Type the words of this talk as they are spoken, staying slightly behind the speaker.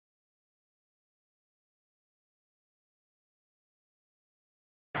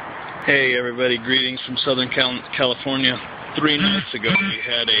Hey everybody, greetings from Southern California. 3 nights ago we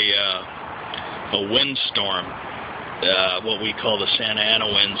had a windstorm, what we call the Santa Ana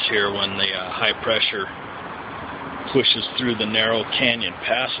winds here, when the high pressure pushes through the narrow canyon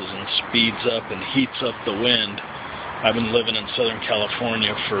passes and speeds up and heats up the wind. I've been living in Southern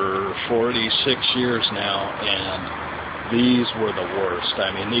California for 46 years now, and these were the worst.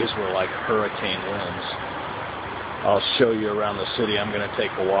 I mean, these were like hurricane winds. I'll show you around the city. I'm going to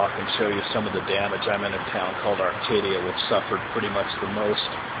take a walk and show you some of the damage. I'm in a town called Arcadia, which suffered pretty much the most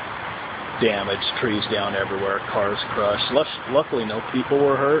damage. Trees down everywhere, cars crushed. Luckily, no people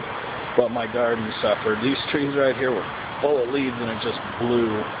were hurt, but my garden suffered. These trees right here were full of leaves, and it just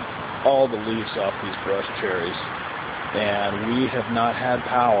blew all the leaves off these brush cherries. And we have not had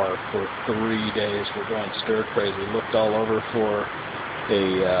power for 3 days. We're going stir crazy. Looked all over for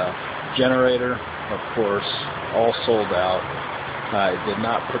a generator. Of course, all sold out. I did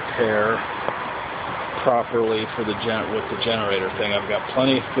not prepare properly for with the generator thing. I've got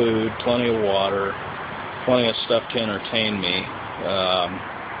plenty of food, plenty of water, plenty of stuff to entertain me.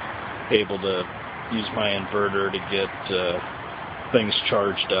 Able to use my inverter to get things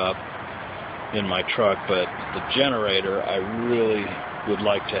charged up in my truck, but the generator I really would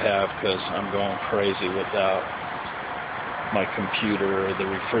like to have, because I'm going crazy without my computer or the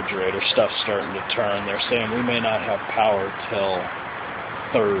refrigerator. Stuff's starting to turn. They're saying we may not have power till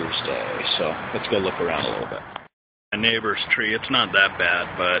Thursday, so let's go look around a little bit. My neighbor's tree, it's not that bad,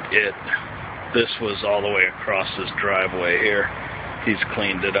 but this was all the way across his driveway here. He's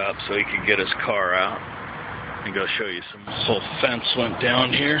cleaned it up so he could get his car out. And go show you some. This whole fence went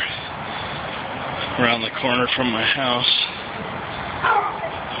down here around the corner from my house.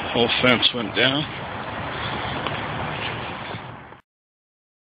 Whole fence went down.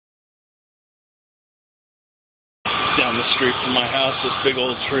 Down the street from my house, this big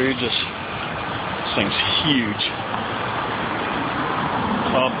old tree, this thing's huge.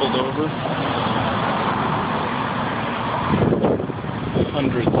 Toppled over.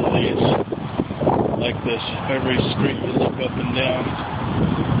 Hundreds of these like this. Every street you look up and down.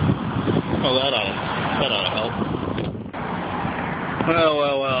 Oh, that ought to help.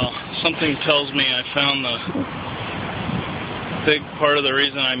 Well. Something tells me I found the big part of the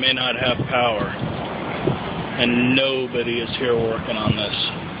reason I may not have power. And nobody is here working on this.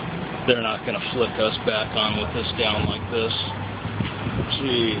 They're not going to flick us back on with this down like this.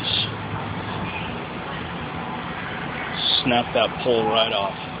 Jeez. Snap that pole right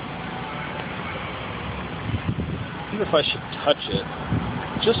off. I wonder if I should touch it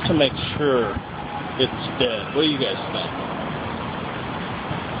just to make sure it's dead. What do you guys think?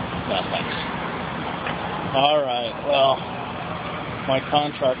 No, thanks. Alright, well, my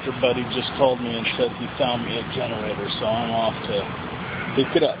contractor buddy just called me and said he found me a generator, so I'm off to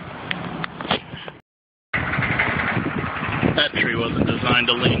pick it up. That tree wasn't designed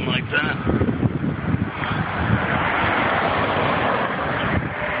to lean like that.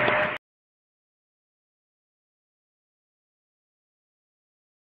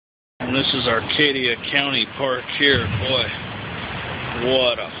 And this is Arcadia County Park here. Boy,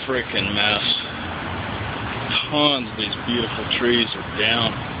 what a freaking mess. Tons of these beautiful trees are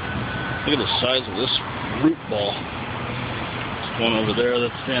down. Look at the size of this root ball. There's one over there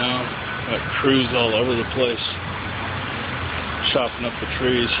that's down. Got crews all over the place chopping up the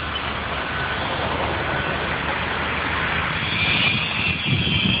trees.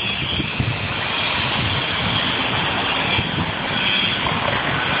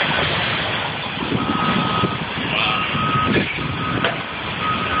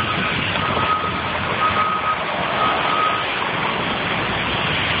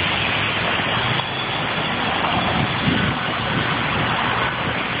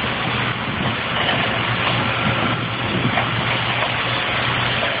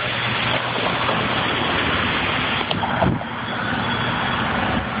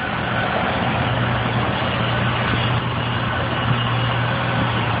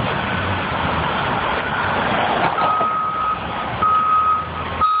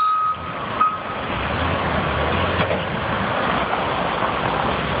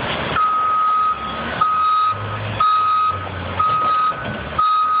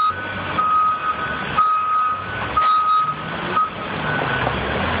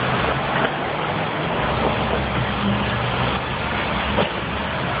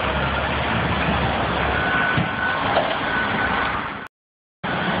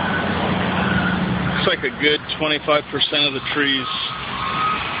 Looks like a good 25% of the trees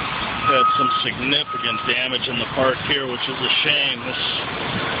had some significant damage in the park here, which is a shame. This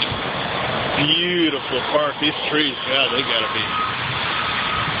beautiful park, these trees, God, they gotta be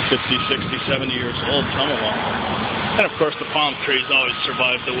 50, 60, 70 years old, some of them. And of course the palm trees always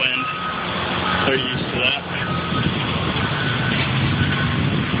survive the wind. They're used to that.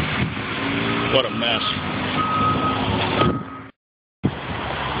 What a mess.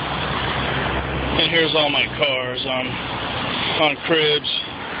 And here's all my cars on cribs,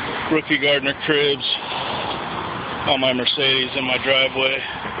 Rookie Gardner cribs, all my Mercedes in my driveway.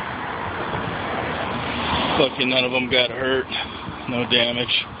 Lucky none of them got hurt, no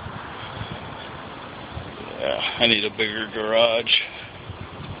damage. Yeah, I need a bigger garage.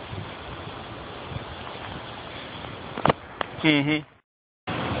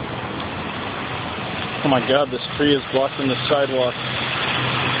 Oh my God, this tree is blocking the sidewalk.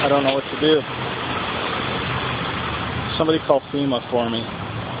 I don't know what to do. Somebody call FEMA for me.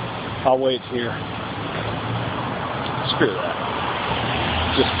 I'll wait here. Screw that.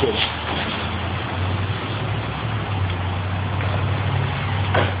 Just kidding.